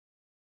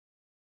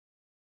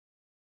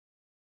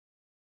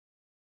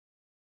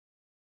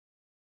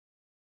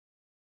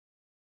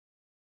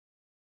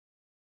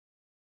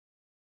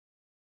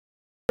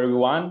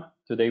Everyone.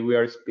 Today we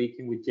are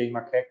speaking with Jay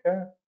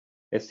MacEachern,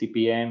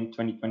 SEPM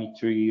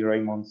 2023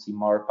 Raymond C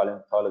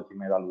Paleontology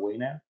medal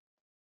winner.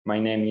 My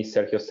name is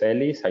Sergio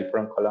Celis. I'm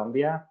from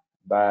Colombia,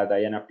 but I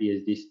am a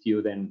PhD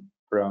student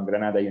from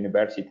Grenada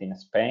University in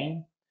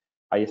Spain.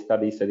 I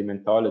study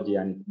sedimentology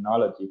and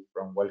ethnology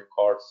from well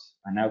course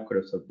and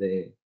across of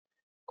the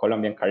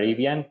Colombian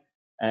Caribbean.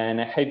 And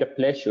I have the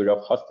pleasure of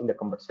hosting the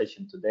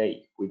conversation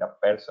today with a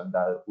person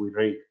that we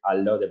read a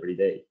lot every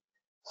day.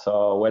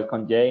 So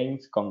welcome,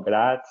 James,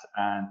 congrats,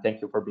 and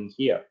thank you for being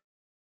here.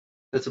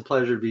 It's a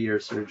pleasure to be here,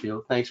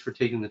 Sergio. Thanks for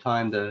taking the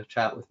time to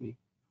chat with me.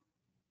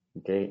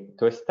 Okay,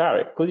 to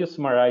start, could you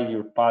summarize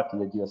your path to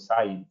the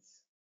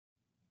geoscience?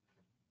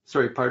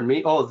 Sorry, pardon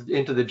me. Oh,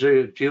 into the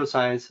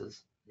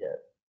geosciences. Yeah.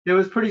 It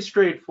was pretty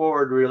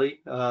straightforward, really.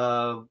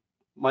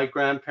 My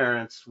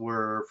grandparents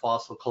were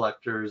fossil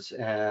collectors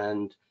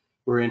and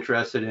were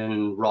interested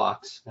in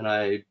rocks, and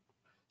I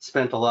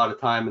spent a lot of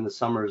time in the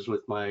summers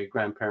with my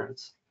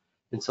grandparents.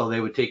 And so they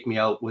would take me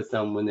out with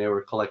them when they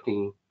were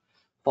collecting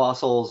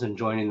fossils and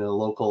joining the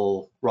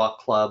local rock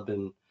club.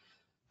 And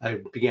I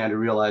began to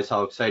realize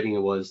how exciting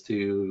it was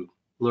to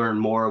learn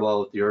more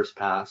about the Earth's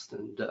past.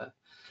 And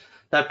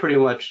that pretty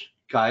much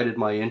guided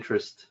my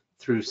interest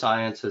through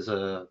science as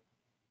a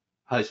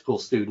high school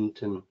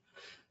student. And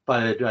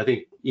I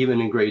think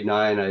even in grade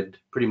 9, I'd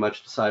pretty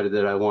much decided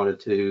that I wanted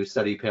to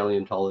study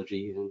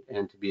paleontology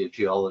and to be a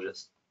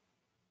geologist.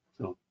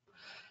 So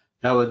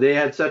now they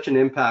had such an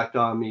impact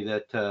on me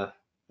that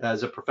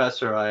as a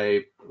professor,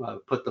 I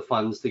put the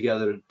funds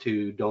together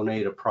to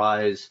donate a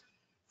prize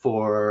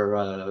for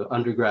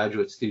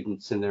undergraduate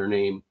students in their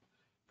name,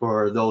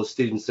 for those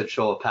students that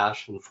show a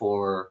passion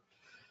for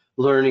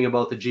learning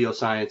about the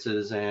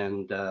geosciences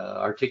and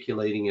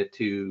articulating it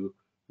to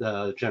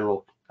the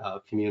general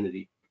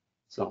community.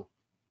 So.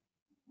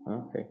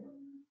 Okay.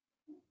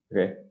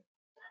 Okay.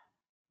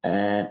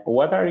 And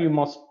what are you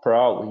most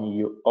proud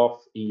of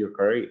in your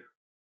career?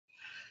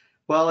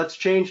 Well, it's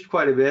changed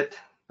quite a bit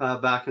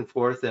back and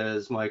forth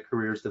as my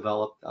career's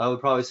developed. I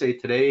would probably say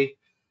today,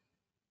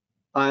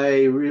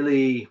 I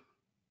really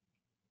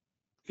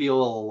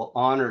feel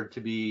honored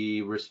to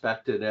be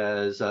respected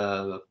as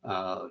a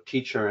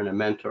teacher and a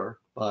mentor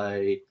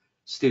by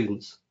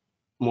students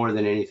more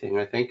than anything.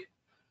 I think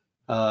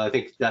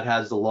that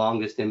has the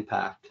longest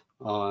impact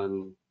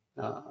on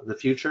the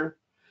future.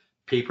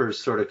 Papers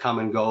sort of come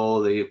and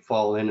go, they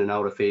fall in and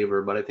out of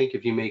favor, but I think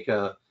if you make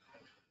a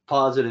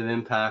positive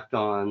impact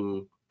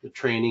on the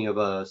training of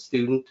a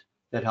student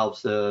that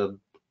helps to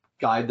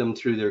guide them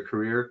through their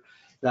career,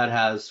 that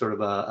has sort of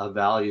a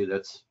value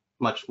that's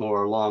much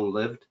more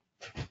long-lived.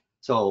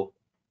 So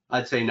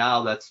I'd say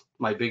now that's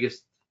my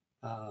biggest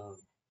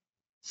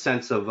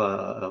sense of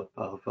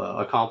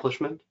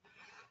accomplishment.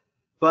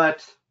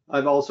 But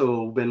I've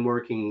also been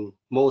working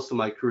most of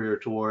my career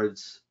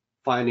towards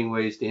finding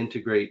ways to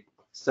integrate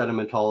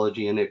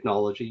sedimentology and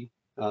ethnology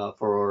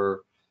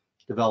for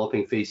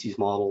developing facies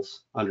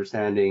models,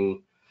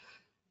 understanding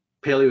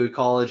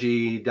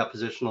paleoecology,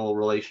 depositional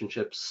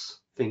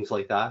relationships, things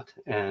like that.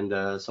 And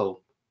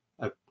so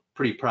I'm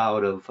pretty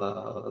proud of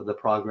the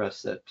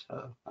progress that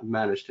I've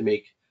managed to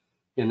make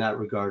in that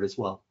regard as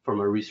well,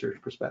 from a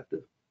research perspective.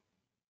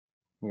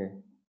 Yeah,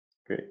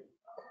 great.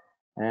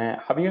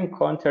 Have you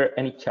encountered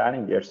any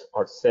challenges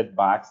or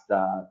setbacks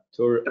that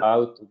turned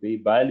out to be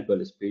valuable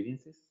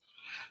experiences?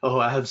 Oh,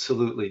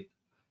 absolutely.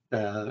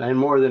 And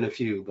more than a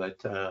few, but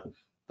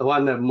the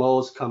one that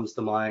most comes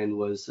to mind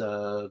was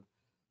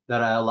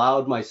that I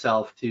allowed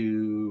myself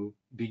to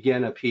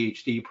begin a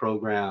PhD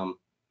program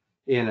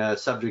in a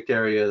subject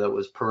area that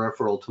was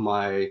peripheral to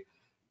my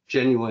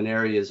genuine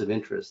areas of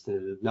interest.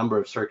 A number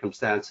of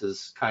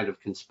circumstances kind of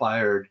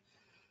conspired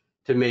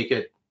to make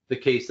it the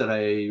case that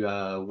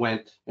I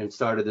went and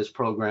started this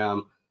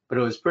program, but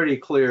it was pretty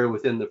clear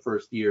within the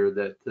first year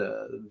that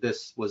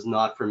this was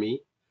not for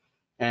me.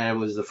 And it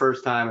was the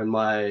first time in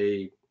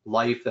my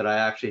life that I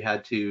actually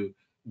had to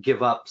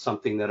give up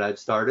something that I'd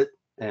started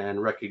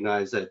and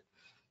recognize that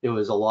it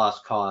was a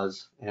lost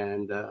cause,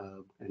 and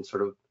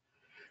sort of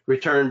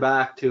return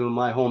back to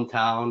my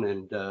hometown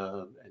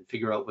and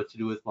figure out what to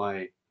do with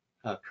my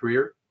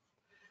career.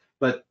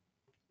 But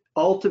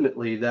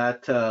ultimately,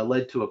 that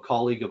led to a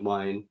colleague of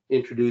mine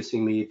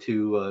introducing me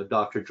to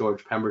Dr.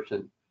 George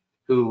Pemberton,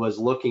 who was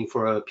looking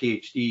for a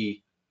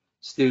PhD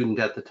student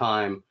at the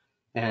time.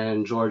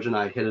 And George and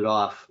I hit it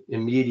off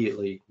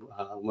immediately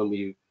when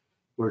we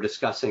were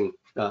discussing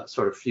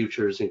sort of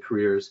futures and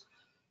careers.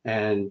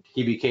 And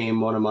he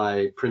became one of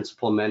my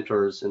principal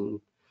mentors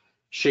and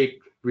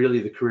shaped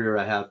really the career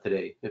I have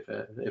today. If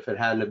it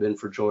hadn't been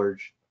for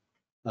George,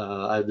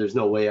 there's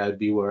no way I'd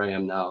be where I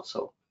am now.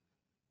 So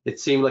it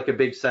seemed like a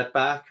big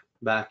setback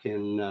back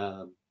in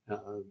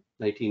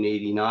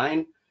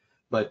 1989,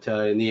 but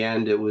in the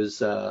end, it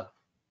was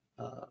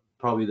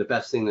probably the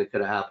best thing that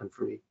could have happened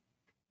for me.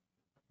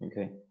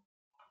 Okay.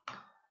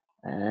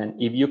 And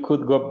if you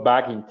could go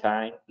back in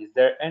time, is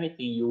there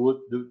anything you would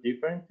do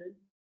differently?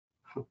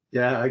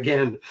 Yeah,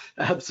 again,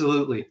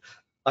 absolutely.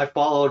 I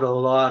followed a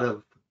lot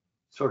of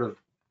sort of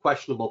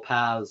questionable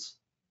paths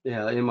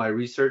in my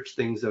research,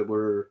 things that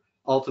were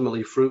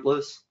ultimately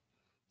fruitless.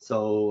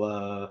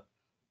 So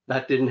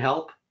that didn't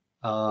help.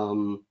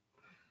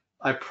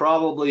 I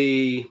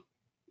probably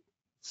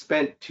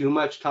spent too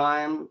much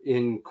time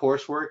in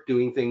coursework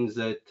doing things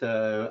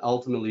that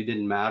ultimately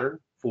didn't matter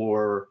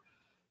for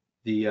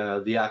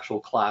the actual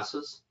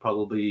classes.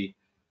 Probably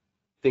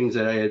things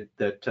that I had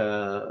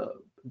that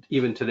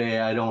even today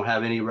I don't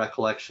have any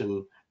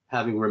recollection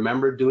having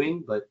remembered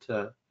doing, but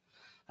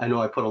I know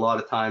I put a lot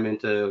of time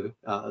into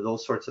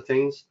those sorts of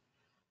things.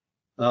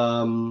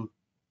 I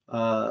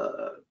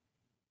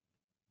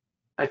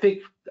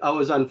think I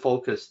was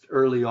unfocused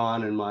early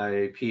on in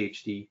my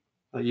PhD.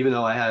 Even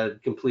though I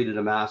had completed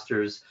a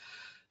master's,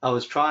 I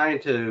was trying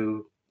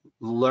to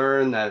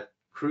learn that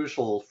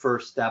crucial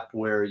first step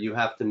where you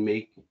have to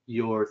make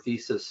your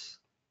thesis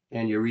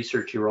and your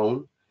research your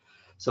own.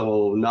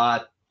 So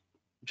not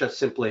just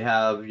simply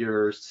have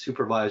your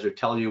supervisor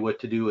tell you what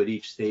to do at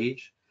each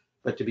stage,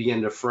 but to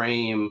begin to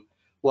frame,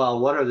 well,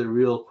 what are the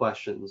real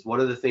questions? What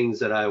are the things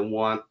that I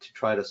want to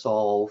try to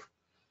solve?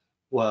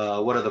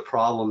 What are the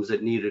problems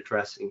that need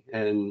addressing?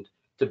 And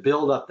to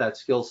build up that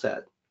skill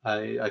set,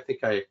 I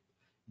think I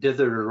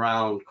dithered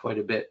around quite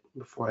a bit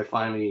before I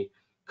finally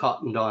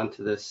cottoned on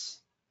to this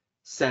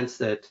sense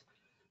that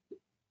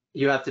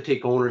you have to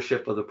take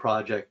ownership of the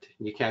project.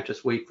 You can't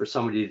just wait for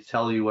somebody to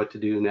tell you what to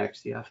do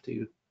next. You have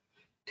to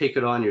take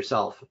it on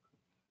yourself.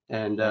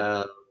 And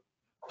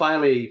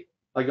finally,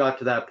 I got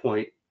to that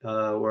point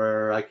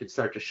where I could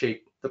start to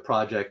shape the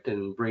project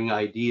and bring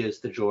ideas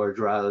to George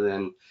rather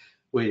than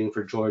waiting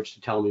for George to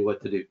tell me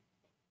what to do.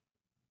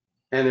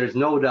 And there's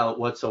no doubt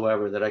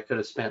whatsoever that I could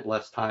have spent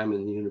less time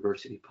in the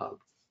university pub.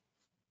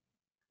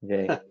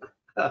 Okay.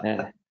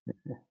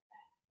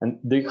 And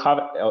do you have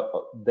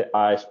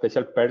a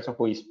special person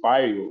who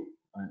inspired you?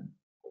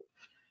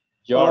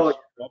 George,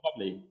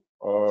 probably,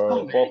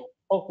 or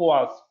what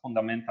was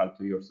fundamental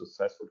to your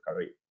successful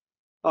career?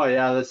 Oh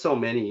yeah, there's so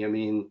many. I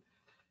mean,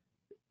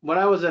 when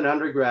I was an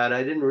undergrad,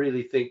 I didn't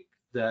really think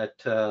that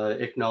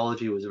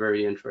ichnology was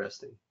very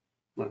interesting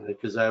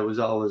because I was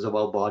always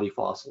about body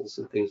fossils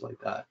and things like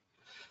that.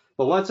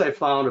 But once I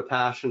found a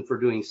passion for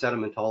doing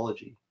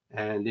sedimentology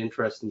and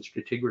interest in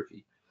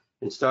stratigraphy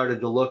and started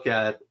to look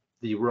at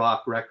the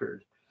rock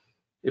record,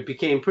 it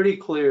became pretty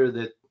clear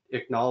that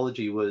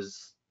ichnology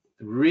was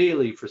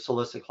really, for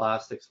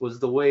siliciclastics, was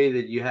the way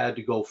that you had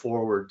to go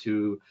forward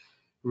to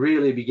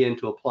really begin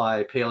to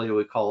apply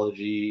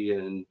paleoecology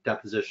and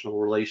depositional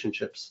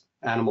relationships,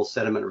 animal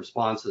sediment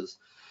responses.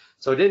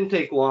 So it didn't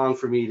take long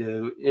for me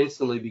to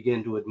instantly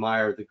begin to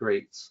admire the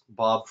greats,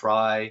 Bob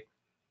Fry,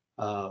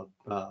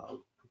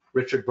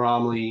 Richard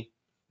Bromley,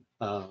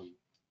 Dolph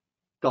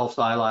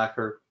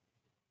Stylacker,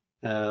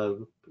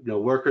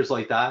 workers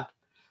like that.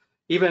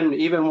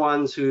 Even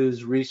ones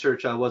whose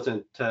research I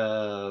wasn't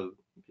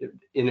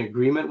in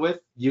agreement with,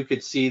 you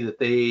could see that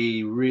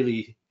they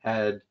really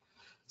had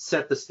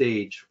set the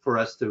stage for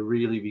us to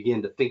really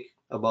begin to think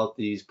about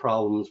these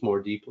problems more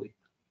deeply.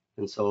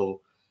 And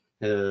so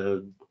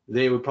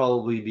they would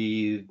probably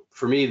be,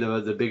 for me,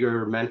 the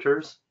bigger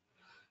mentors.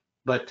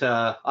 But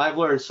I've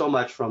learned so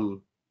much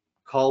from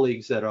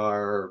colleagues that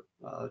are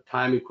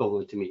time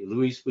equivalent to me.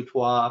 Luis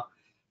Boutois,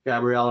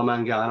 Gabriela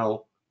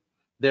Mangano,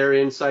 their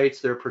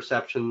insights, their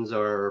perceptions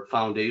are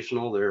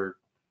foundational. Their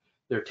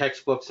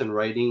textbooks and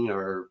writing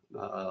are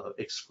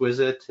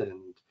exquisite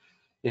and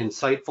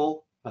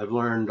insightful. I've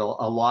learned a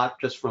lot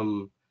just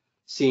from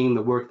seeing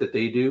the work that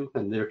they do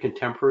and their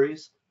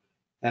contemporaries.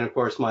 And of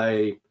course,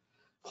 my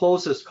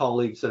closest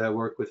colleagues that I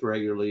work with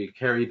regularly,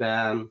 Carrie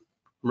Ban,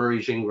 Murray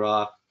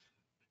Gingras,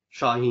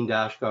 Shaheen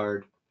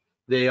Dashgard,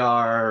 they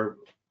are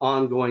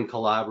ongoing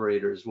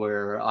collaborators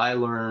where I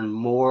learn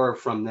more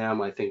from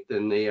them, I think,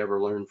 than they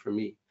ever learned from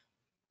me.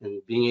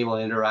 And being able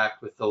to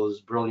interact with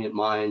those brilliant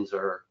minds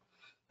are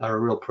a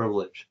real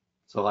privilege.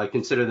 So I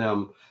consider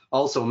them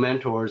also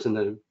mentors,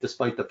 and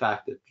despite the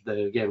fact that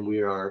again,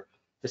 we are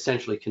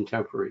essentially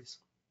contemporaries.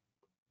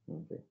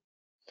 Okay.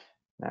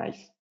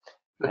 Nice.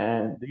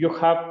 And do you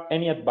have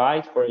any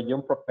advice for a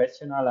young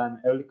professional and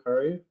early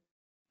career?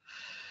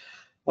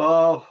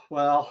 Oh,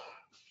 well,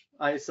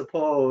 I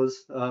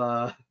suppose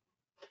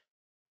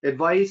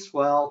advice,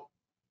 well,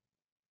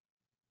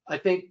 I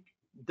think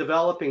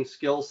developing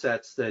skill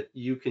sets that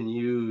you can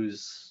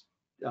use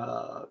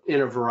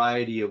in a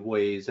variety of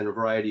ways, in a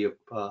variety of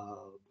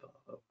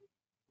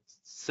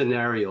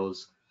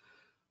scenarios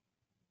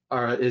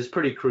is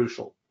pretty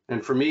crucial.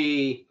 And for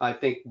me, I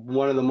think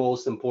one of the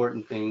most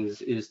important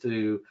things is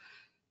to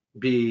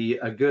be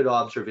a good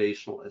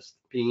observationalist,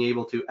 being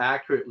able to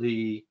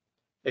accurately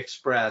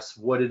express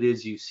what it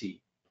is you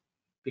see,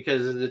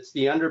 because it's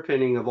the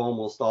underpinning of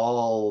almost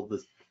all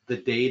the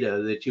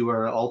data that you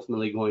are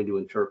ultimately going to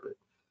interpret.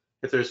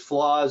 If there's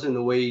flaws in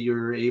the way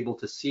you're able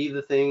to see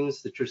the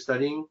things that you're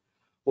studying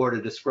or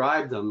to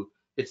describe them,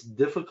 it's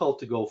difficult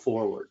to go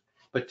forward.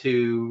 But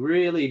to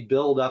really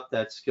build up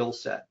that skill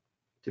set,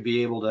 to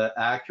be able to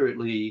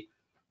accurately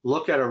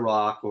look at a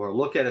rock or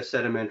look at a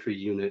sedimentary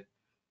unit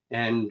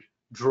and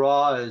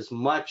draw as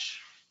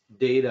much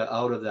data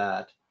out of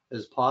that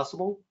as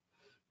possible,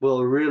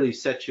 will really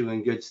set you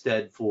in good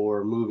stead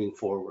for moving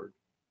forward.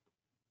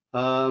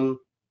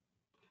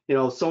 You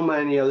know, so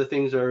many other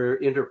things are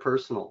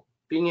interpersonal.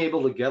 Being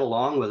able to get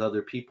along with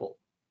other people,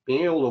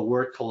 being able to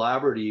work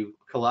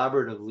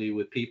collaboratively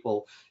with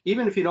people,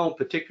 even if you don't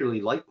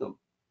particularly like them,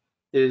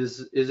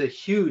 is a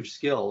huge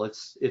skill.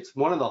 It's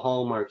one of the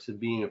hallmarks of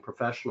being a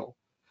professional.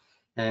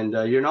 And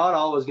you're not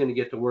always going to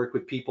get to work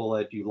with people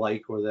that you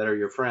like or that are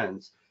your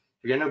friends.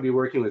 You're going to be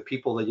working with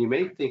people that you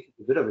may think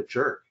is a bit of a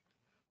jerk,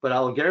 but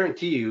I'll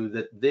guarantee you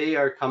that they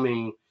are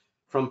coming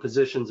from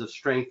positions of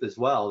strength as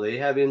well. They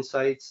have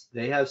insights,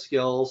 they have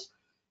skills,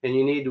 and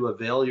you need to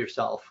avail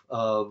yourself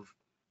of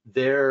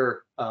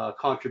their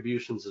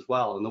contributions as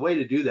well. And the way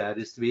to do that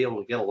is to be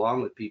able to get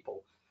along with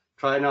people.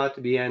 Try not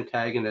to be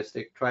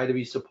antagonistic, try to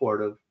be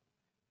supportive,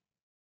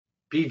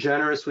 be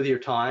generous with your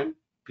time,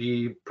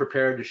 be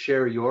prepared to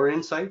share your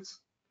insights,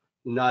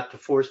 not to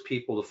force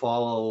people to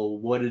follow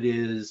what it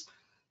is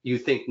you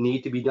think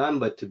need to be done,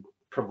 but to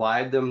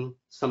provide them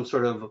some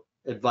sort of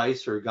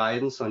advice or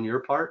guidance on your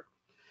part.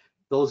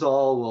 Those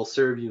all will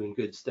serve you in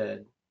good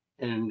stead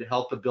and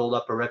help to build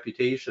up a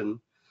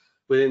reputation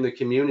within the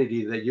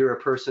community that you're a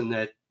person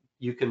that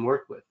you can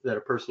work with, that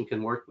a person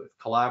can work with,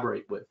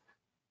 collaborate with.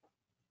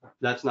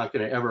 That's not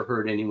going to ever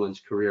hurt anyone's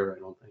career, I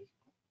don't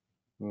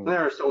think. There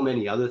are so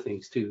many other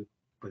things too,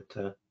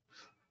 but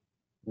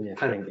Yeah,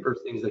 kind of the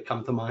first things that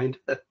come to mind.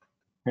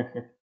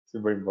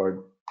 Super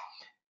important.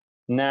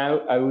 Now,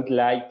 I would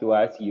like to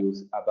ask you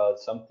about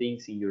some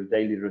things in your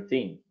daily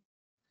routine.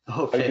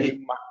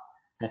 Okay.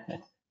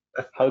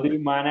 How do you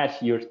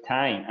manage your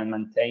time and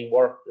maintain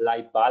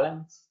work-life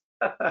balance?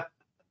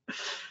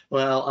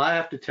 Well, I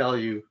have to tell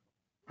you,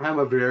 I'm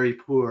a very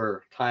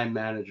poor time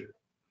manager.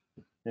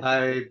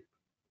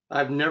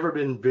 I've never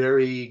been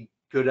very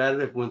good at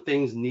it. When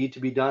things need to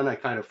be done, I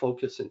kind of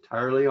focus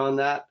entirely on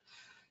that.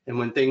 And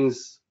when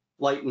things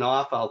lighten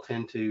off, I'll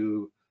tend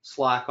to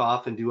slack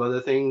off and do other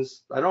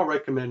things. I don't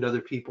recommend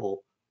other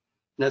people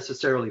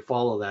necessarily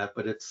follow that,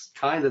 but it's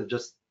kind of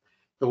just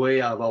the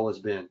way I've always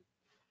been.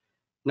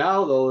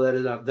 Now, though,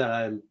 that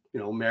I'm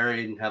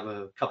married and have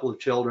a couple of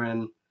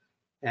children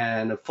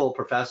and a full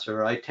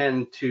professor, I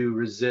tend to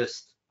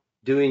resist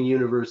doing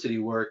university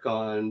work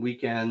on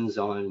weekends,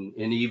 in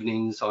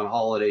evenings, on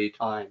holiday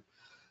time,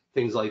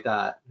 things like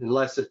that,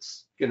 unless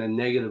it's going to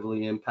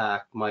negatively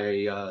impact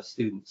my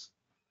students.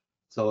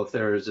 So if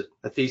there's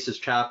a thesis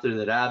chapter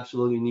that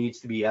absolutely needs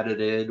to be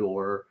edited,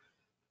 or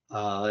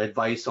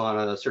advice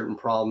on a certain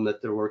problem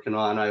that they're working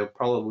on, I'll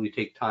probably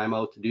take time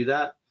out to do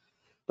that.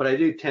 But I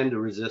do tend to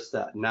resist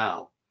that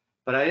now.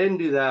 But I didn't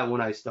do that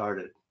when I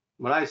started.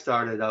 When I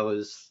started, I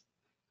was,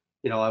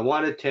 I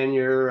wanted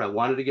tenure, I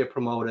wanted to get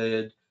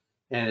promoted,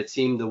 and it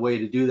seemed the way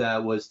to do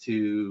that was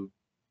to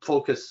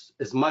focus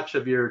as much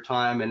of your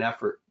time and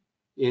effort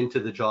into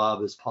the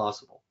job as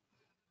possible.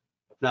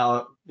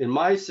 Now, in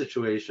my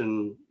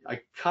situation,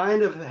 I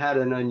kind of had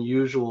an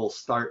unusual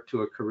start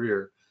to a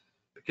career,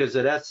 because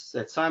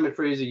at Simon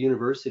Fraser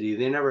University,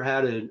 they never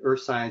had an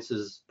earth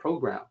sciences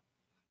program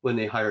when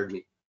they hired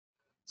me.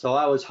 So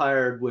I was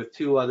hired with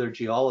 2 other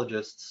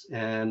geologists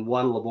and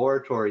 1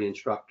 laboratory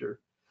instructor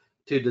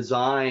to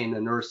design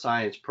an earth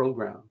science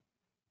program.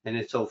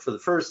 And so for the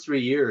first 3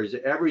 years,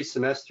 every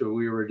semester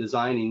we were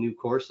designing new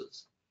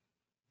courses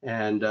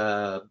and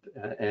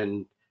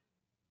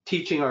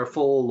teaching our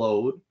full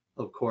load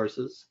of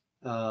courses.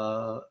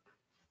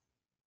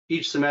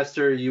 Each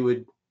semester you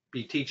would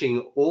be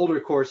teaching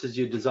older courses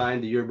you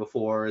designed the year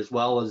before, as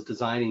well as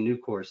designing new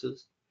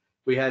courses.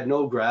 We had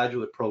no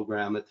graduate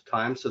program at the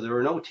time, so there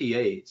were no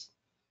TAs.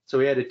 So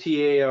we had to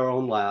TA our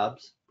own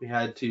labs. We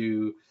had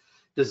to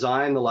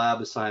design the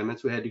lab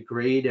assignments. We had to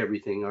grade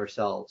everything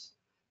ourselves.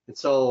 And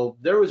so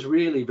there was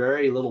really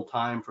very little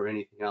time for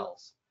anything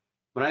else.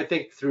 When I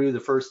think through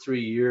the first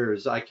 3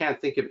 years, I can't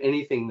think of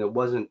anything that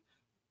wasn't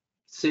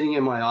sitting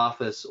in my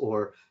office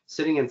or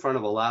sitting in front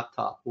of a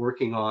laptop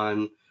working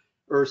on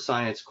earth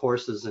science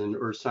courses and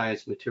earth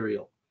science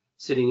material,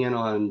 sitting in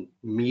on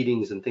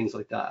meetings and things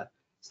like that.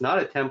 It's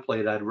not a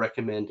template I'd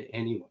recommend to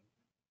anyone,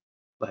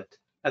 but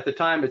at the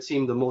time it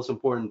seemed the most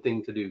important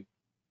thing to do.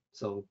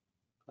 So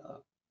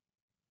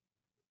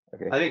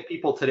Okay. I think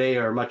people today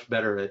are much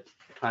better at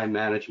time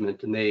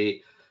management, and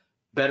they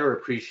better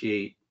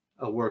appreciate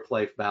a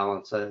work-life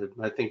balance.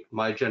 I think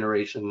my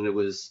generation,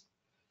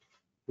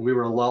 we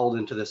were lulled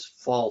into this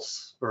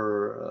false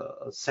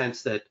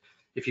sense that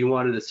if you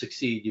wanted to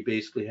succeed, you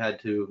basically had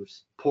to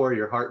pour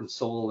your heart and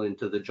soul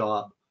into the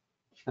job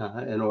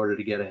in order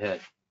to get ahead.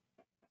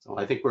 So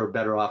I think we're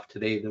better off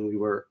today than we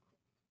were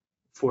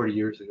 40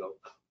 years ago.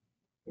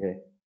 Okay.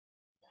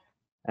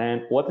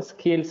 And what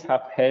skills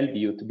have helped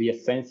you to be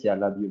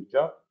essential at your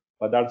job?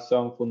 What are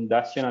some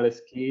foundational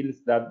skills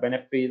that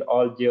benefit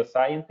all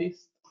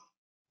geoscientists?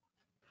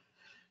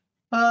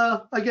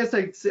 I guess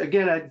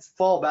I'd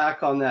fall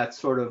back on that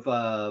sort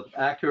of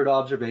accurate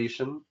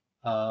observation,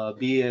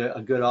 be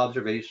a good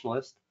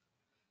observationalist.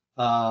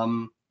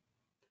 I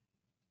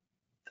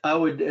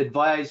would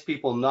advise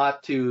people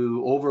not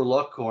to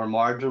overlook or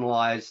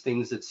marginalize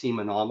things that seem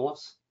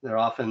anomalous. They're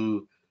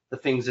often the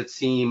things that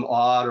seem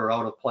odd or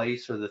out of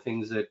place, or the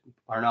things that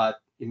are not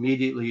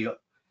immediately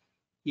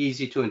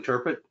easy to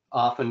interpret,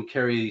 often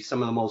carry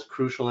some of the most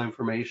crucial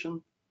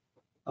information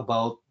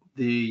about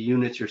the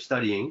units you're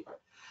studying.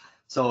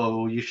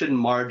 So you shouldn't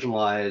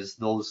marginalize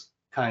those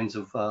kinds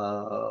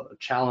of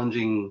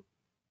challenging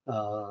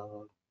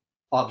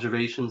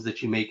observations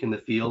that you make in the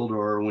field,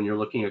 or when you're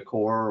looking at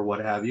core or what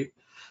have you.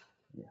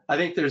 I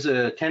think there's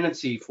a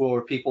tendency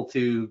for people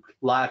to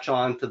latch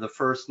on to the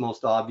first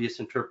most obvious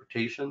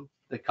interpretation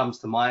that comes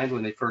to mind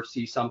when they first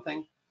see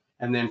something,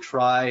 and then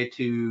try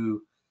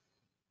to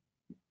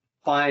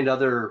find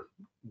other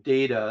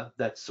data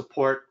that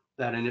support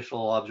that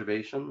initial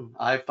observation.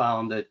 I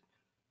found that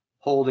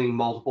holding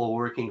multiple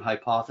working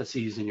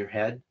hypotheses in your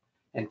head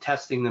and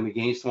testing them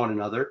against one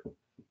another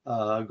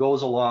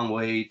goes a long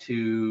way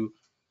to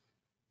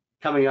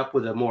coming up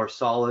with a more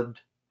solid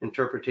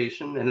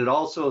interpretation. And it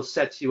also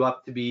sets you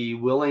up to be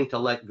willing to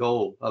let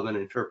go of an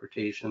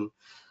interpretation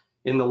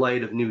in the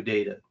light of new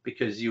data,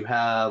 because you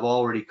have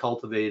already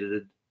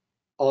cultivated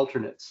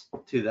alternates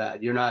to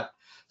that. You're not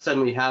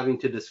suddenly having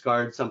to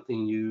discard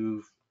something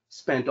you've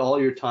spent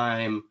all your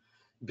time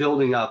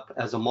building up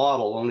as a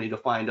model, only to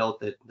find out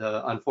that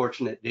the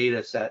unfortunate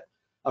data set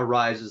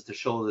arises to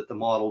show that the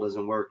model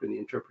doesn't work and the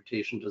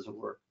interpretation doesn't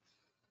work.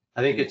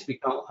 I think it's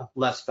become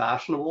less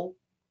fashionable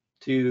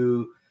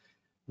to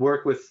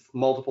work with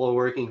multiple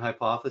working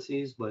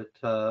hypotheses, but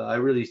I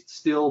really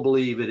still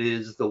believe it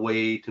is the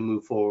way to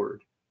move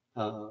forward.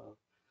 And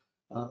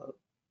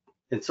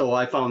so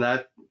I found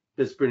that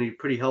is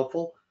pretty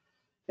helpful.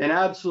 And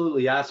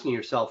absolutely asking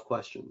yourself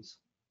questions.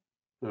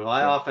 You know,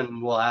 I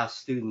often will ask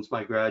students,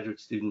 my graduate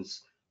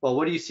students, well,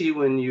 what do you see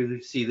when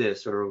you see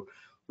this? Or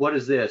what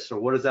is this? Or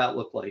what does that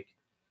look like?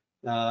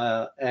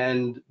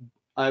 And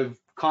I've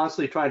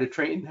constantly tried to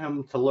train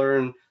them to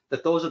learn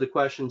that those are the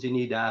questions you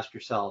need to ask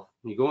yourself.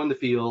 You go in the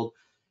field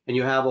and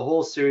you have a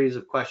whole series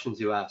of questions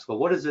you ask. Well,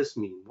 what does this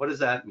mean? What does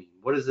that mean?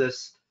 What does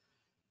this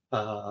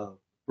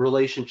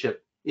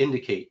relationship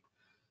indicate?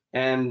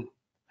 And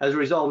as a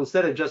result,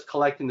 instead of just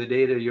collecting the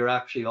data, you're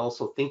actually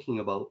also thinking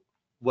about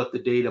what the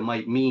data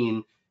might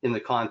mean in the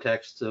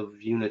context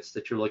of units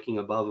that you're looking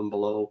above and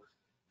below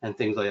and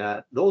things like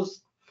that.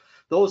 Those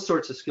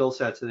sorts of skill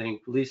sets, I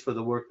think, at least for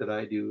the work that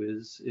I do,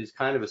 is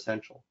kind of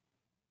essential.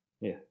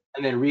 Yeah.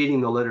 And then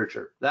reading the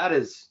literature. That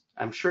is,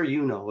 I'm sure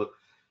you know,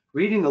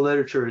 reading the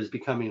literature is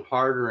becoming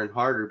harder and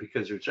harder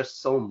because there's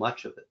just so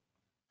much of it.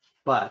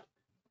 But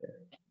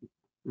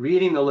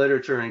reading the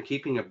literature and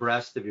keeping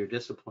abreast of your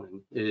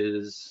discipline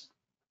is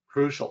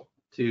crucial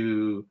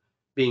to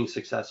being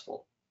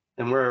successful.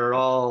 And we're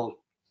all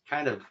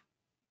kind of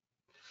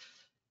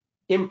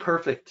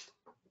imperfect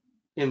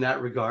in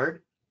that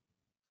regard.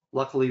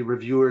 Luckily,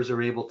 reviewers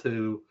are able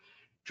to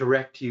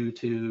direct you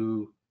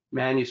to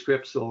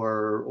manuscripts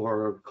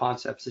or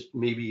concepts that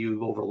maybe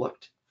you've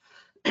overlooked.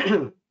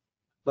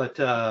 But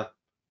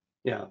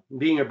yeah,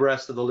 being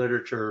abreast of the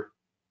literature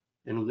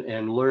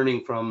and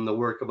learning from the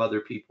work of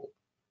other people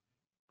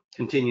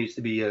continues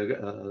to be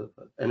an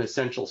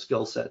essential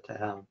skill set to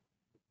have.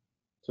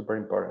 Super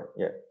important,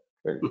 yeah.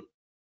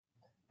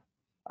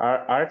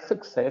 Are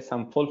success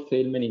and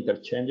fulfillment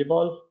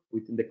interchangeable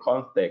within the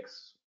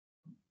context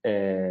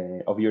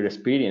of your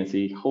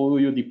experiences? How do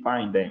you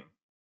define them?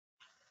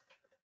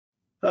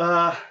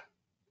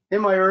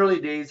 In my early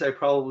days, I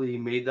probably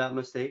made that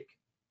mistake,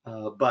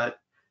 but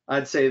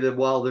I'd say that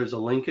while there's a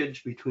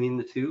linkage between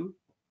the two,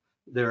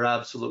 they're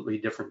absolutely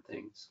different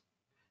things.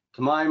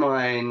 To my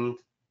mind,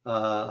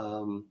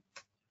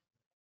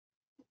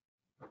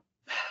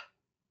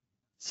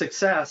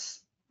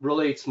 success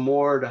relates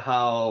more to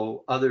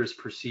how others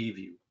perceive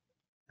you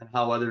and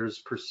how others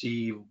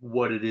perceive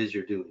what it is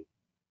you're doing.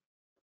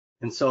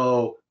 And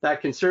so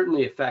that can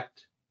certainly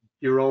affect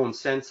your own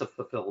sense of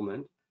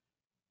fulfillment,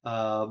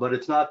 but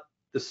it's not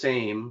the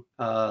same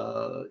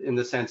in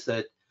the sense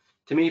that,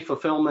 to me,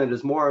 fulfillment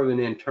is more of an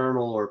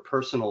internal or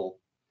personal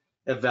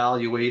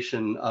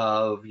evaluation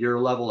of your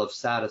level of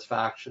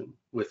satisfaction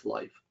with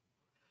life.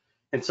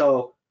 And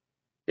so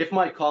if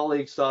my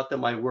colleagues thought that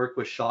my work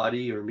was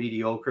shoddy or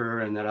mediocre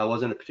and that I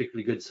wasn't a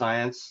particularly good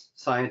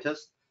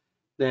scientist,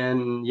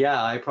 then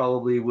yeah, I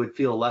probably would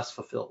feel less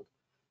fulfilled.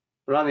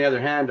 But on the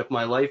other hand, if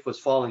my life was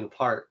falling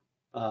apart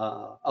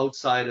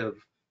outside of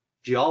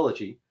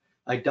geology,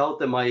 I doubt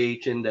that my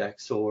H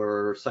index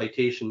or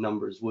citation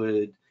numbers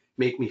would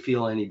make me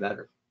feel any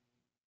better.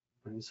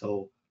 And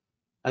so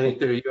I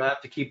think you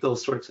have to keep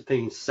those sorts of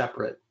things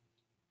separate.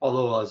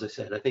 Although, as I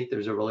said, I think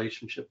there's a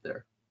relationship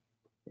there.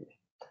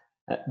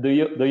 Do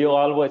you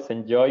always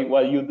enjoy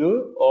what you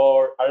do,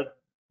 or are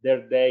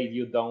there days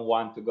you don't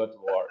want to go to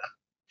work?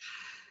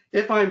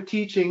 If I'm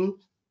teaching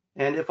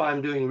and if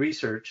I'm doing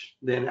research,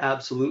 then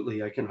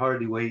absolutely, I can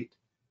hardly wait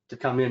to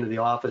come into the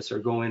office or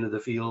go into the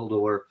field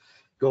or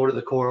go to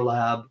the core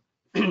lab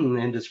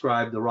and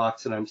describe the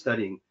rocks that I'm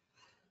studying.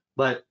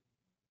 But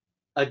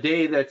a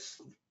day that's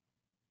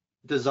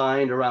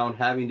designed around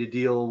having to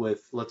deal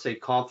with, let's say,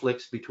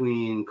 conflicts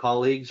between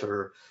colleagues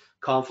or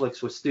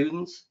conflicts with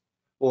students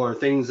or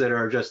things that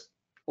are just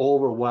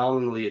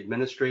overwhelmingly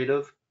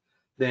administrative,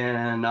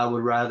 then I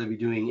would rather be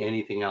doing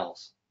anything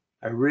else.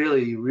 I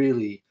really,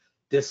 really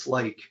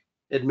dislike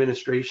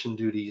administration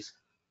duties,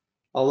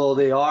 although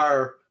they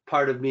are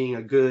part of being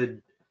a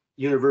good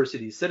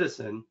university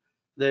citizen.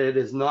 That it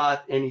is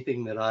not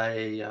anything that I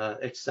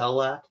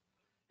excel at,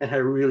 and I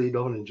really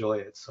don't enjoy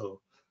it. So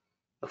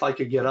if I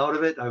could get out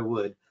of it, I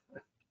would.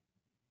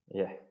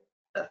 Yeah,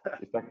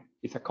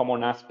 it's a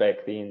common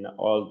aspect in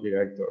all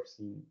directors.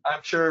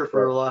 I'm sure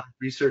for a lot of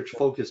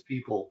research-focused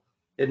people,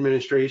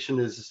 administration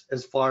is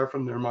as far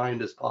from their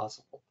mind as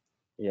possible.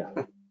 Yeah,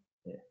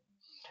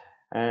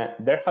 yeah.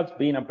 There has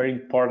been a very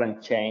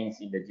important change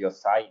in the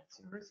geoscience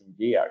in recent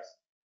years,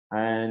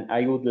 and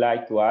I would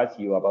like to ask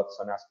you about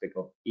some aspect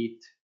of it.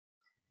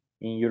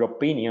 In your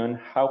opinion,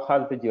 how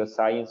has the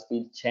geoscience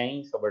field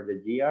changed over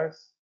the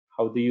years?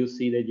 How do you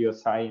see the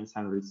geoscience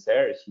and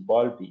research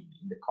evolving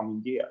in the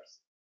coming years?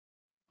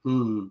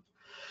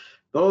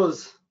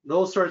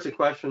 Those sorts of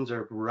questions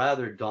are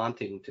rather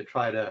daunting to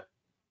try to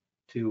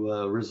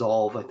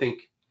resolve. I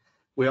think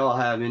we all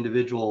have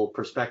individual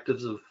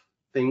perspectives of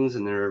things,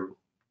 and they're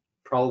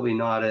probably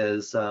not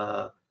as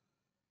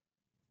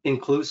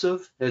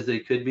inclusive as they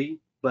could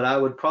be. But I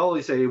would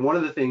probably say one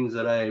of the things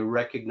that I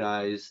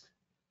recognized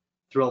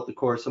throughout the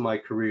course of my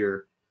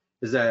career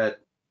is that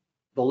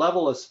the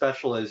level of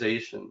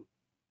specialization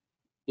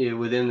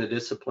within the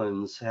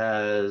disciplines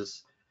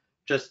has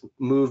just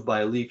moved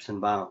by leaps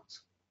and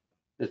bounds.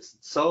 It's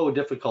so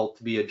difficult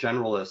to be a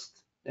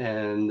generalist,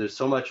 and there's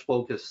so much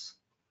focus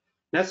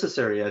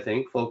necessary, I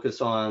think, focus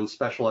on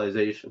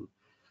specialization.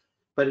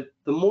 But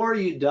the more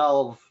you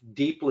delve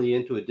deeply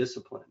into a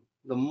discipline,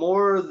 the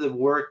more the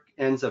work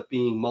ends up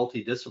being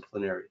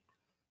multidisciplinary.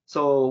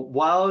 So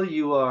while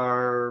you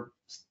are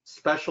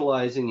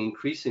specializing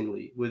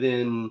increasingly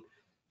within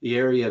the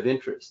area of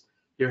interest,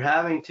 you're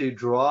having to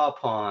draw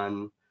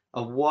upon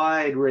a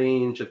wide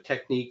range of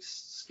techniques,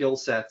 skill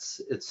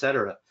sets,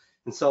 etc.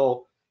 And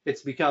so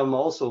it's become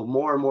also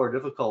more and more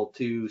difficult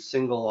to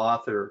single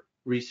author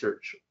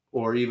research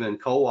or even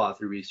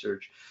co-author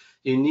research.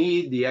 You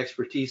need the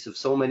expertise of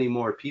so many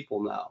more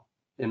people now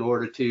in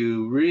order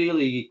to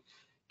really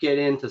get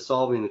into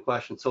solving the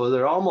question. So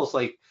they're almost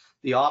like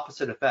the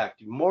opposite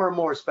effect, more and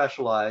more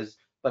specialized,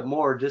 but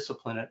more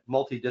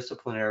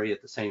multidisciplinary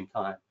at the same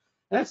time.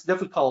 And that's a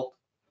difficult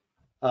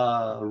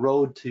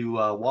road to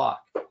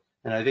walk.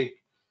 And I think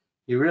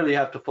you really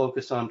have to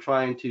focus on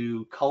trying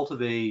to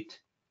cultivate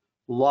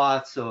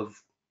lots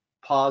of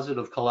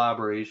positive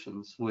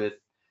collaborations with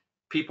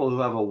people who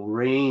have a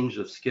range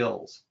of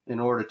skills in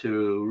order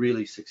to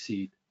really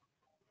succeed.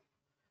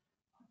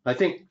 I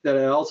think that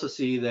I also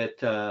see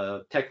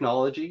that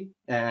technology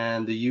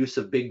and the use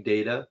of big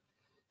data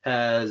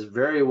has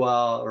very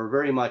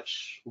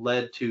much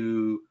led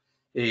to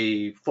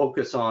a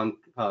focus on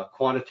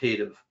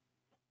quantitative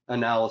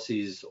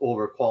analyses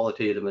over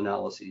qualitative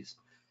analyses.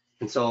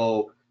 And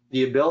so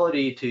the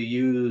ability to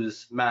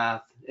use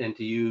math and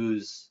to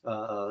use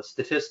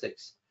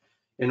statistics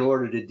in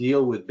order to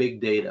deal with big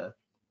data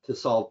to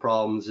solve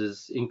problems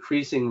is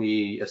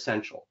increasingly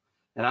essential.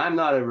 And I'm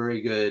not a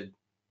very good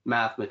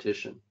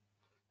mathematician.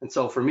 And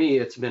so for me,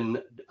 it's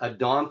been a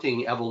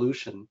daunting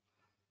evolution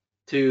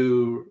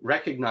to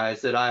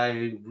recognize that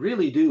I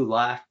really do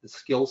lack the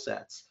skill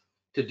sets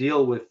to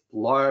deal with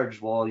large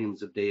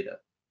volumes of data.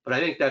 But I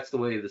think that's the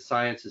way the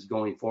science is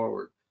going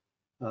forward.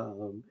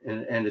 And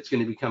it's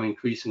going to become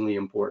increasingly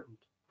important.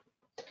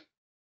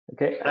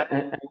 Okay.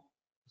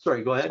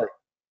 Sorry, go ahead. Sorry.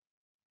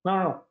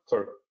 No,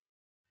 sorry.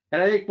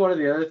 And I think one of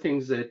the other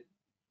things that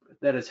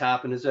has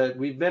happened is that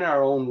we've been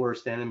our own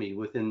worst enemy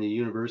within the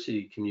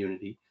university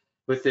community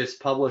with this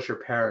publish or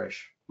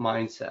perish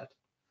mindset.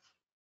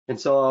 And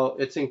so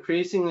it's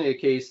increasingly a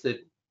case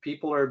that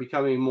people are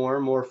becoming more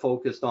and more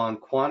focused on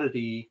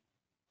quantity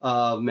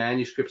of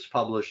manuscripts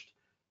published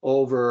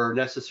over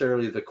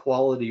necessarily the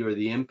quality or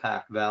the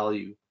impact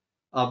value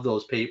of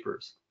those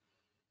papers.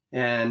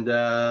 And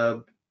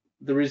the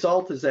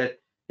result is that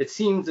it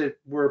seems that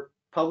we're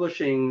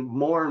publishing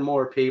more and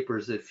more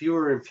papers that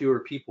fewer and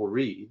fewer people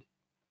read,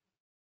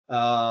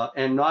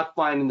 and not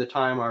finding the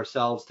time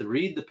ourselves to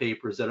read the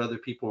papers that other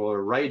people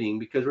are writing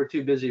because we're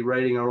too busy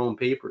writing our own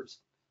papers.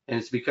 And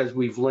it's because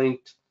we've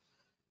linked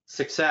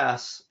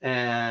success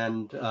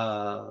and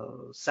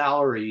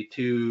salary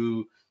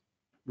to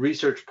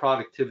research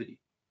productivity.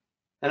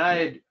 And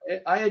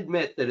I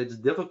admit that it's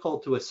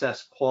difficult to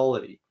assess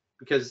quality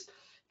because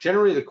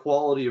generally the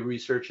quality of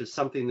research is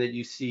something that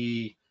you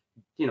see,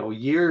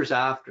 years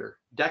after,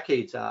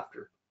 decades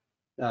after,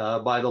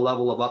 by the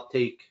level of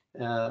uptake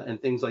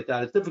and things like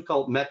that. It's a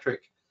difficult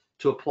metric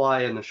to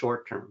apply in the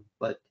short term,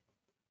 but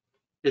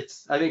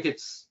I think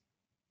it's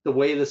the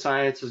way the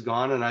science has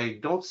gone, and I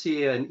don't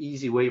see an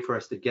easy way for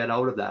us to get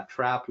out of that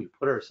trap we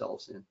put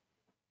ourselves in.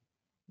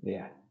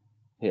 Yeah,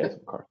 yes,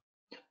 of course.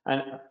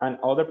 And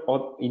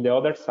in the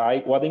other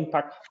side, what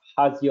impact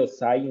has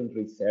geoscience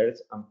research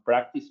and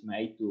practice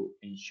made to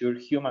ensure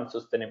human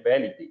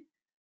sustainability?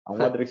 And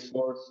what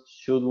resource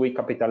should we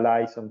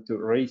capitalize on to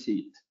reach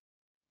it?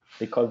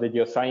 Because the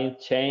geoscience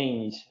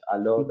changed a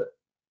lot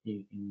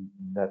in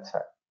that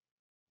side.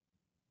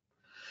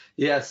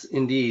 Yes,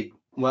 indeed.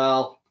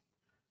 Well,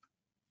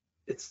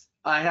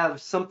 I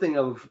have something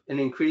of an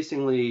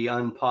increasingly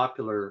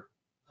unpopular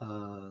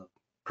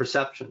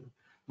perception,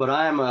 but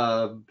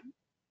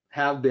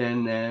have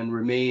been and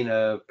remain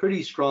a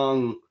pretty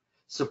strong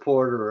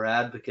supporter or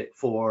advocate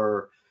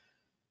for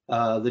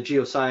the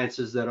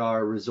geosciences that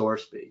are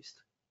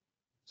resource-based.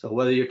 So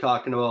whether you're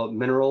talking about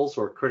minerals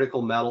or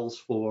critical metals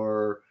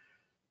for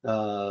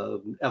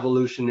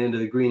evolution into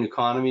the green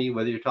economy,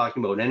 whether you're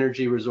talking about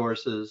energy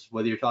resources,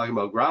 whether you're talking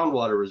about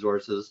groundwater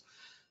resources,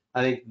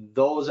 I think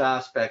those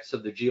aspects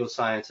of the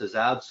geosciences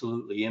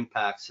absolutely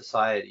impact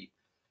society.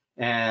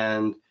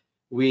 And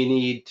we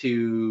need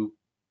to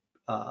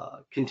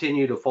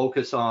continue to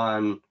focus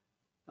on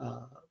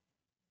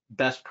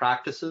best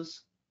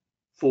practices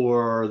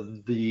for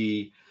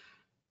the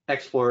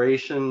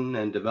exploration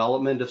and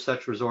development of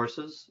such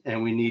resources,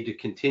 and we need to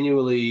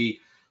continually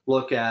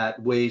look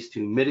at ways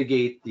to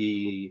mitigate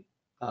the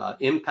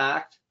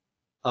impact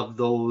of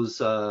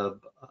those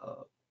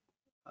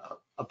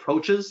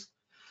approaches.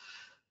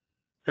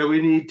 And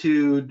we need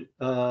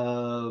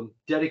to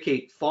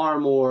dedicate far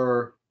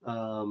more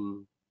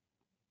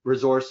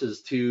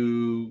resources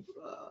to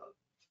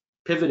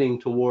pivoting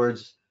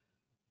towards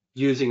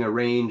using a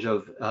range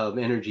of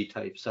energy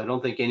types. I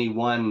don't think any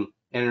one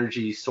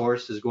energy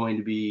source is going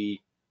to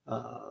be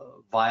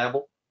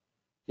viable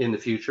in the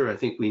future. I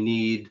think we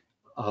need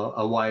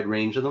a wide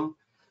range of them,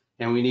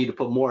 and we need to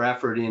put more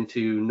effort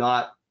into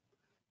not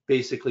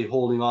basically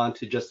holding on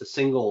to just a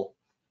single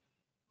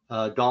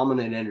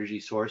dominant energy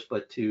source,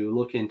 but to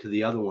look into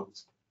the other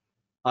ones.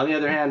 On the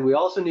other hand, we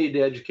also need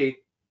to educate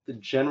the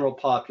general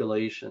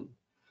population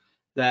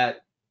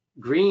that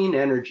green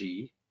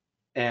energy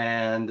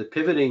and the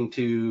pivoting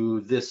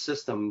to this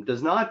system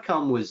does not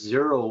come with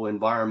zero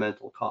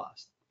environmental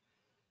cost.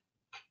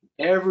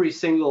 Every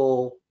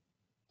single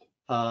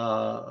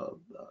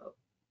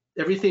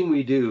everything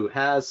we do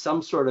has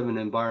some sort of an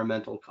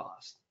environmental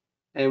cost,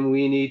 and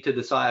we need to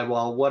decide,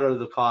 well, what are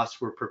the costs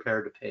we're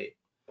prepared to pay?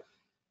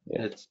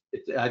 Yeah.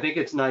 I think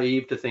it's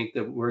naive to think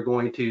that we're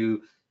going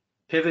to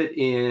pivot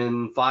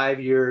in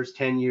 5 years,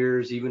 10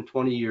 years, even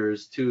 20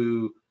 years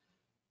to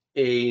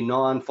a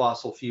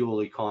non-fossil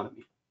fuel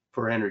economy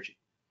for energy.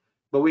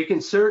 But we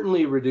can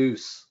certainly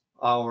reduce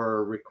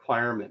our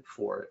requirement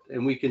for it,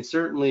 and we can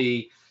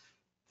certainly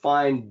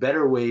find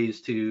better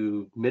ways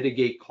to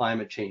mitigate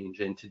climate change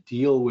and to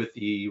deal with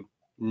the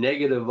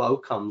negative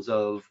outcomes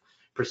of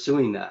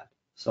pursuing that.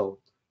 So,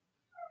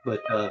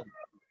 but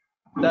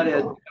that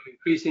is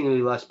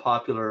increasingly less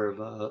popular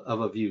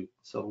of a view.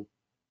 So,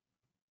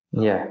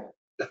 yeah.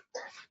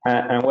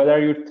 And what are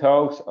your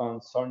thoughts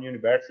on some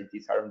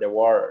universities around the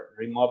world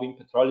removing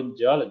petroleum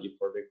geology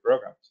for their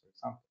programs, for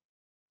example?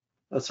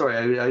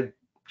 Sorry, I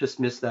just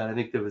missed that. I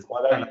think there was.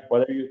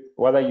 What do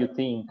you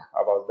think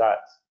about that?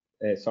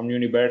 Some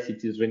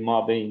universities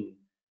removing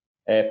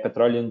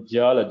petroleum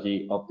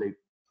geology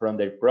from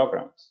their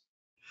programs.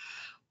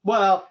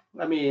 Well,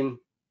 I mean,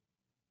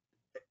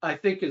 I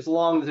think as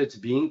long as it's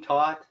being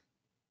taught,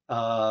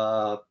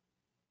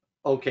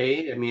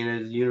 okay. I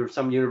mean,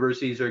 some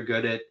universities are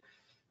good at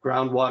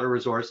groundwater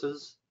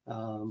resources.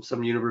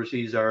 Some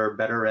universities are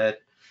better at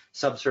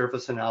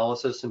subsurface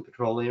analysis and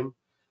petroleum.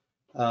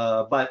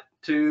 But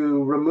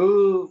to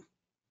remove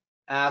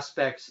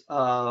aspects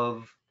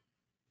of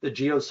the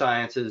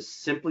geosciences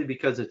simply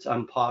because it's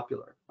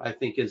unpopular, I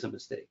think is a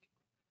mistake.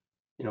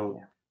 You know,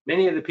 yeah.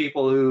 Many of the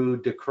people who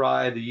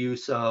decry the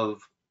use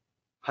of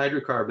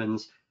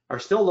hydrocarbons are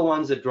still the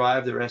ones that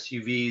drive their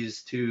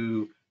SUVs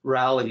to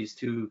rallies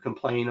to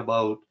complain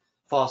about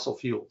fossil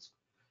fuels,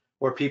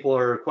 or people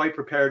are quite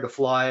prepared to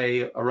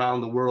fly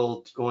around the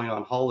world going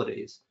on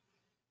holidays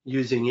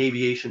using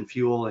aviation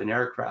fuel and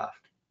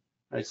aircraft.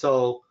 Right?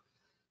 So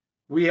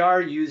we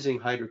are using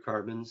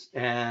hydrocarbons,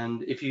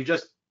 and if you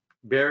just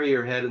bury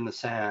your head in the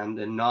sand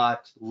and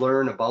not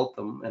learn about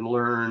them and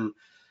learn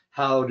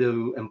how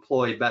to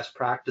employ best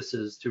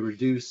practices to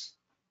reduce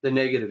the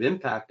negative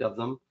impact of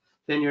them,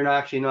 then you're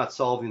actually not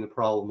solving the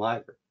problem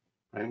either.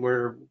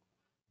 Right?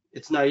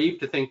 It's naive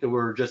to think that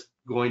we're just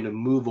going to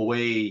move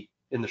away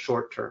in the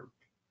short term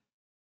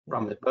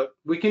from it, but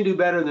we can do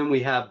better than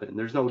we have been.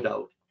 There's no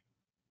doubt.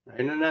 Right?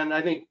 And then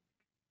I think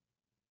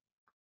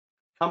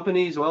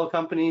oil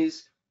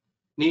companies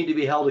need to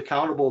be held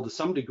accountable to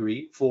some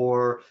degree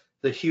for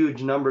the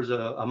huge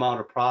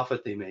amount of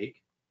profit they make,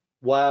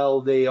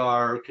 while they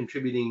are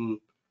contributing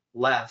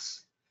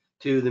less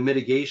to the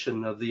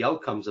mitigation of the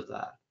outcomes of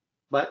that.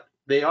 But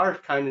they are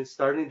kind of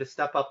starting to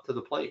step up to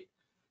the plate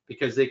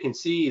because they can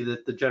see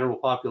that the general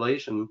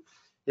population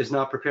is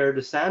not prepared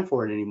to stand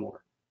for it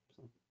anymore.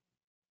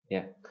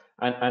 Yeah,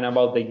 and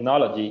about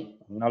technology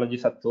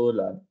is a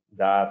tool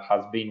that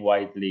has been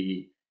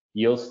widely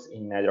used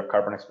in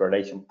hydrocarbon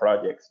exploration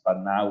projects, but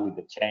now with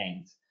the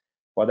change,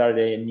 what are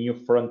the new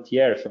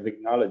frontiers of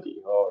technology?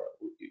 Or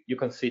do you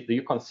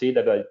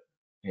consider that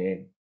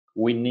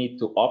we need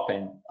to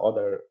open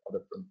other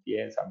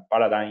frontiers and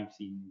paradigms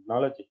in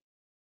technology?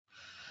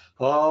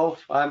 Oh,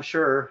 I'm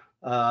sure.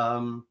 I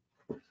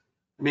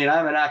mean,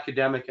 I'm an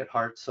academic at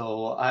heart,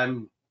 so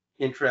I'm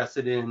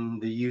interested in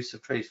the use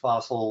of trace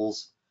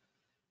fossils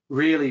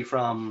really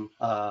from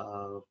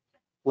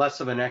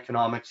less of an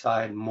economic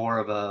side, more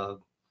of a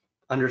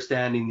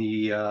understanding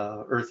the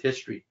Earth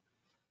history.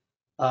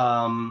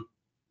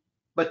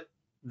 But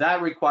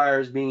that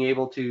requires being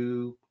able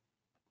to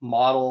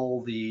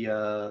model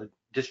the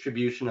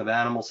distribution of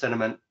animal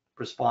sediment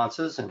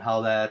responses and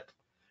how that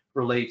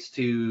relates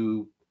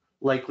to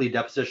likely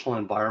depositional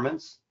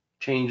environments,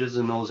 changes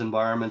in those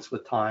environments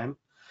with time,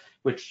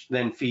 which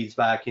then feeds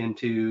back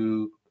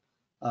into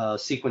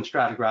sequence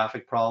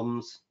stratigraphic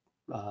problems,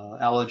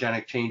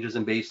 allogenic changes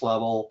in base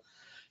level,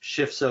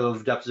 shifts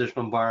of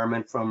depositional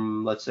environment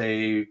from, let's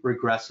say,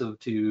 regressive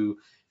to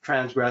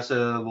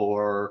transgressive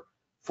or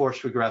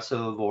forced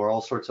regressive or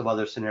all sorts of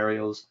other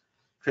scenarios.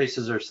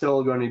 Traces are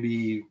still going to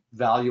be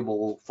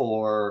valuable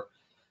for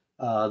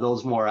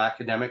those more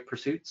academic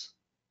pursuits.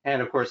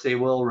 And of course, they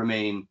will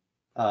remain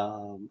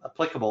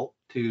applicable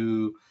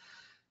to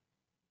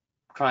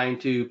trying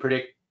to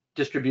predict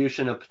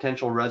distribution of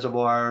potential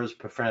reservoirs,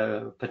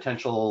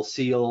 potential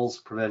seals,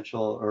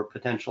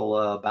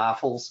 potential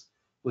baffles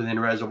within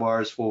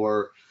reservoirs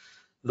for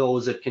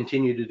those that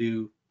continue to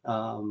do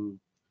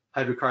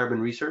hydrocarbon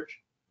research.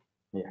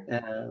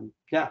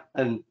 Yeah,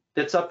 and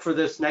it's up for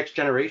this next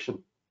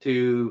generation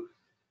to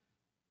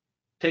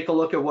take a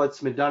look at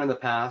what's been done in the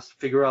past,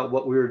 figure out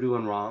what we were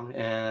doing wrong,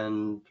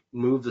 and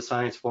move the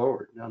science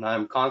forward. And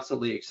I'm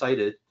constantly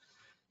excited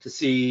to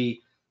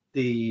see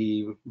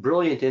the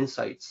brilliant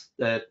insights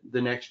that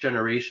the next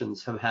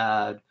generations have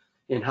had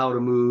in how to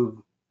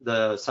move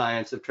the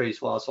science of trace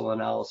fossil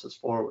analysis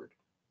forward.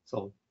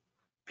 So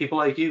people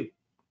like you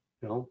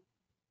know,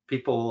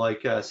 people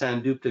like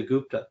Sandupta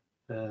Gupta,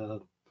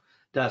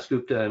 Das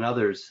Gupta and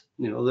others,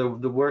 you know,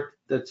 the work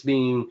that's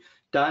being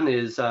done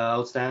is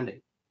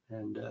outstanding,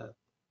 and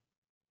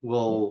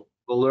we'll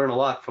learn a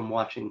lot from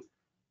watching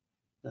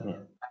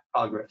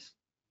progress.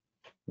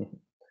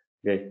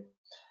 Great.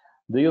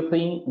 Do you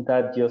think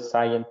that your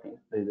scientists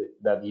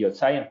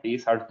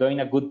are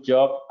doing a good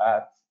job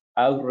at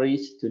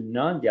outreach to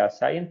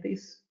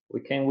non-geoscientists?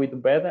 We can do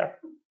better.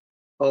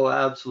 Oh,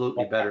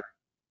 absolutely better.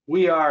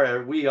 We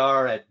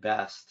are at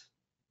best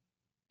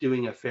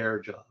doing a fair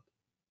job,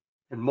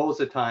 and most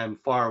of the time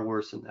far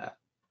worse than that.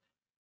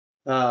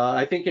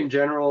 I think in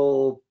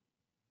general,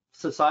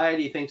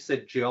 society thinks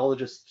that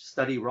geologists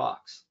study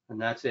rocks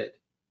and that's it,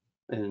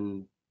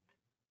 and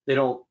they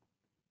don't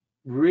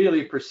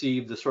really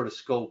perceive the sort of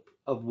scope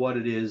of what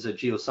it is a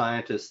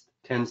geoscientist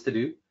tends to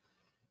do.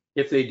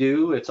 If they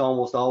do, it's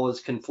almost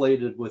always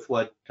conflated with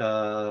what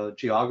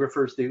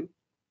geographers do,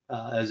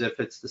 as if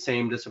it's the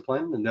same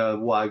discipline.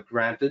 And while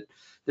granted,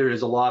 there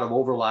is a lot of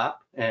overlap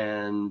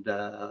and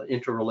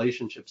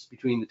interrelationships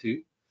between the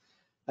two.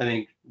 I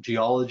think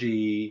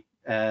geology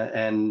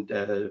and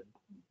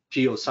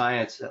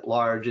geoscience at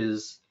large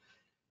is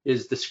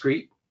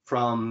discrete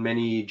from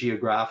many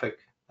geographic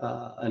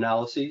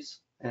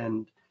analyses.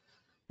 And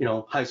you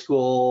know, high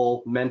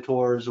school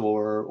mentors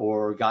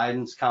or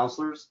guidance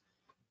counselors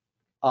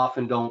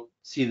often don't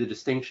see the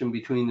distinction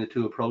between the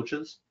two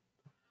approaches.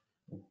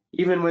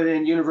 Even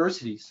within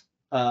universities,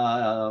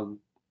 earth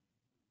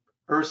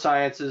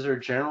sciences are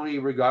generally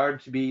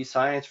regarded to be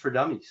science for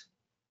dummies.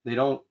 They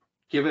don't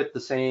give it the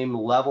same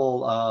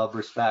level of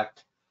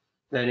respect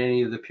that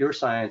any of the pure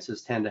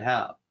sciences tend to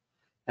have.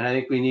 And I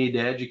think we need to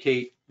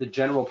educate the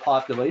general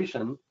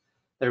population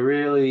that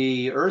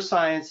really earth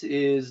science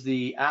is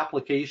the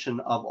application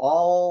of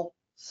all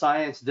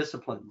science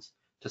disciplines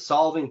to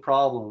solving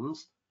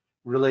problems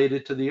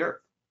related to the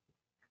earth.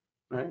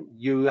 Right?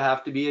 You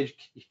have to be a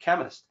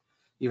chemist.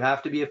 You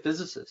have to be a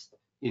physicist.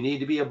 You need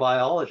to be a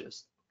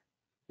biologist.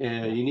 You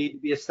need to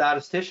be a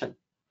statistician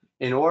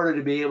in order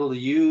to be able to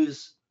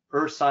use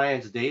earth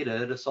science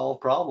data to solve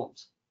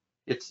problems.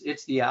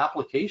 It's the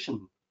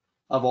application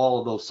of all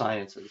of those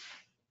sciences,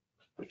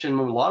 which in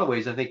a lot of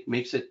ways I think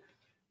makes it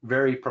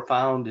very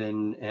profound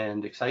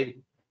and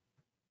exciting.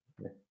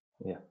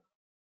 Yeah.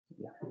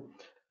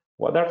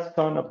 What are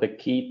some of the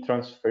key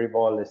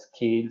transferable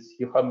skills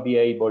you have been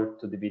able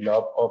to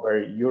develop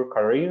over your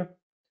career?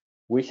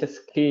 Which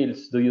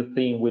skills do you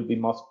think will be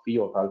most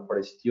pivotal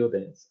for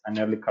students and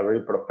early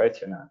career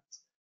professionals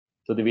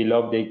to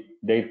develop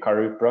their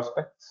career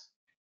prospects?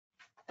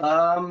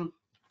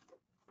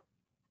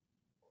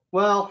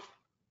 Well,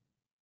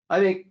 I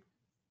think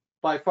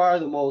by far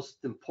the most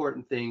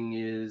important thing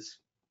is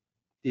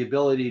the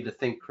ability to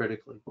think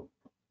critically.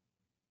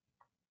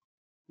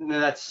 And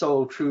that's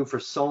so true for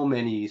so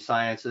many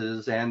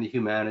sciences and the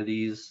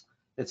humanities,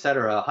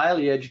 etc. A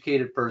highly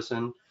educated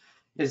person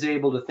is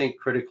able to think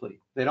critically.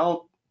 They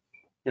don't,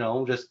 you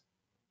know, just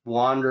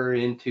wander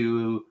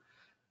into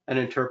an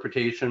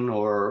interpretation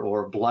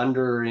or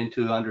blunder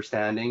into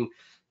understanding.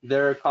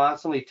 They're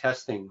constantly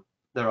testing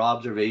their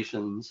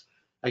observations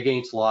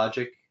against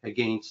logic,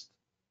 against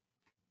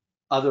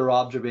other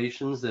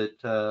observations that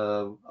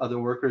other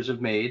workers have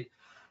made,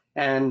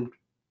 and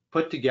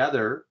put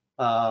together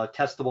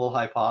testable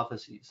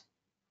hypotheses.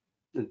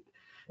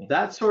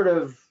 That sort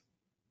of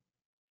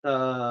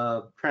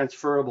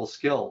transferable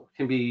skill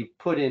can be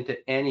put into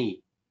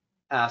any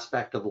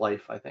aspect of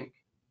life, I think.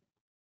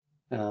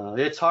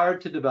 It's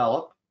hard to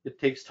develop. It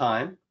takes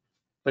time.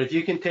 But if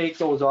you can take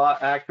those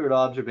accurate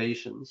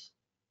observations,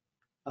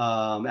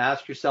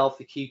 ask yourself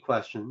the key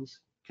questions,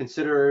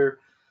 consider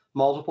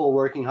multiple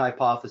working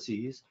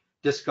hypotheses,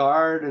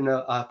 discard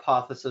a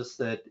hypothesis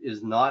that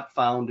is not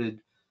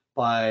founded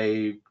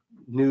by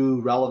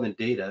new relevant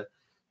data,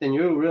 then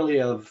you really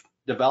have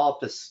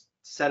developed a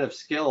set of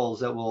skills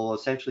that will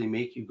essentially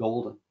make you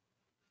golden.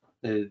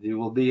 It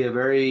will be a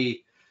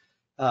very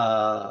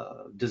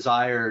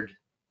desired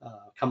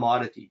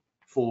commodity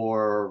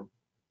for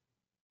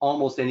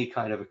almost any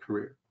kind of a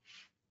career.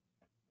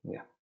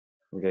 Yeah,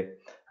 okay.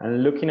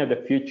 And looking at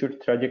the future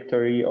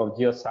trajectory of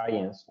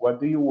geoscience, what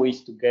do you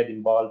wish to get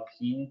involved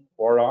in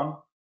or on?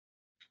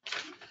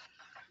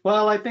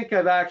 Well, I think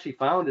I've actually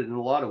found it in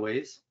a lot of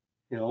ways.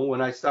 You know,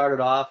 when I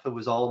started off, it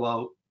was all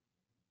about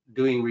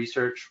doing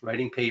research,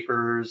 writing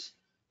papers,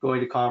 going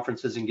to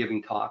conferences and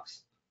giving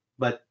talks.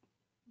 But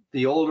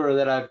the older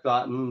that I've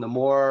gotten, the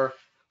more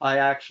I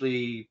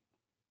actually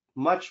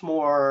much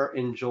more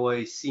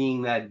enjoy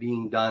seeing that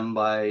being done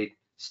by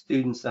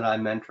students that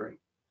I'm mentoring.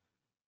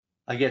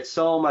 I get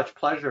so much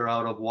pleasure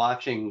out of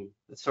watching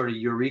the sort of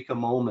eureka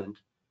moment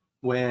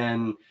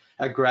when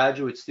a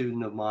graduate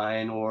student of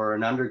mine or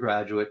an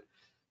undergraduate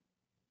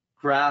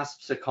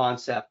grasps a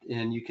concept,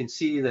 and you can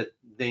see that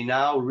they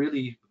now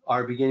really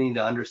are beginning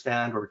to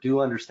understand or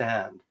do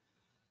understand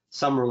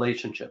some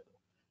relationship,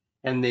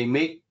 and they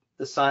make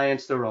the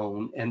science their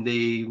own, and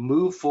they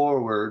move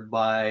forward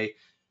by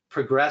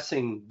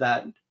progressing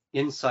that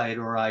insight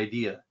or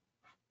idea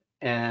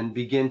and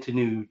begin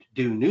to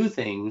do new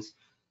things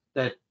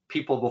that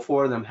people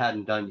before them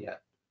hadn't done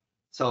yet.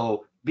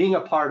 So being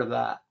a part of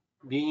that,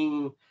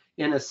 being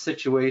in a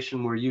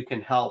situation where you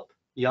can help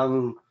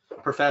young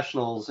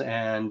professionals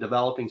and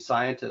developing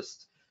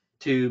scientists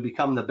to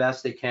become the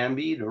best they can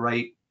be, to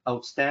write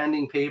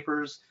outstanding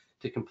papers,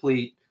 to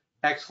complete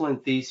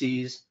excellent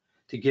theses,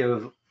 to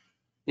give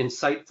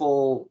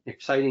insightful,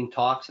 exciting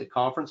talks at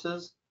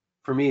conferences,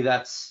 for me,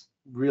 that's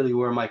really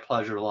where my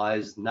pleasure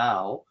lies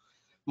now,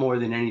 more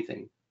than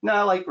anything. Now,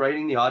 I like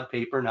writing the odd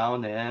paper now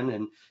and then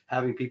and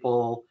having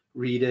people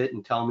read it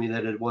and tell me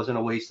that it wasn't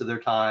a waste of their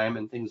time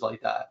and things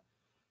like that.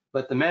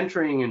 But the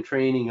mentoring and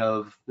training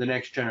of the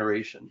next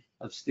generation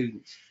of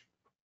students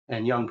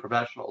and young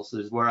professionals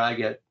is where I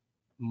get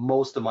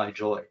most of my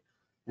joy.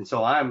 And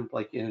so I'm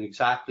like in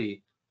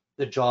exactly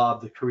the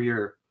job, the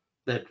career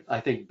that I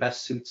think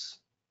best suits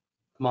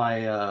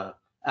my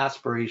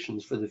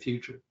aspirations for the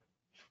future.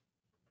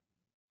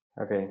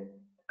 Okay,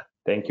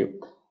 thank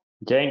you.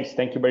 James,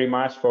 thank you very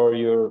much for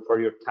your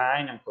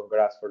time, and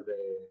congrats for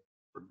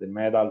the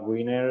medal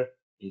winner.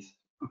 It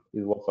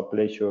was a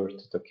pleasure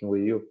to talking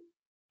with you.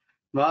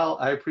 Well,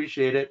 I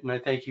appreciate it, and I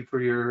thank you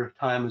for your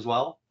time as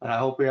well. And I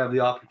hope we have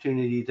the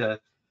opportunity to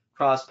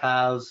cross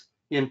paths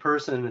in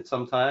person at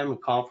some time, a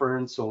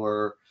conference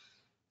or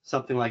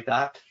something like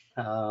that.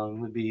 It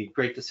would be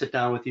great to sit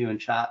down with you and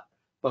chat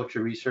about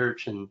your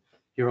research and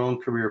your own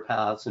career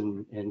paths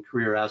and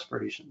career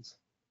aspirations.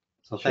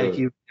 So thank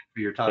you for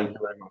your time. Thank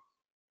you very much.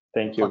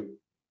 Thank you.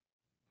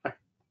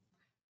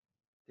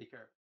 Take care.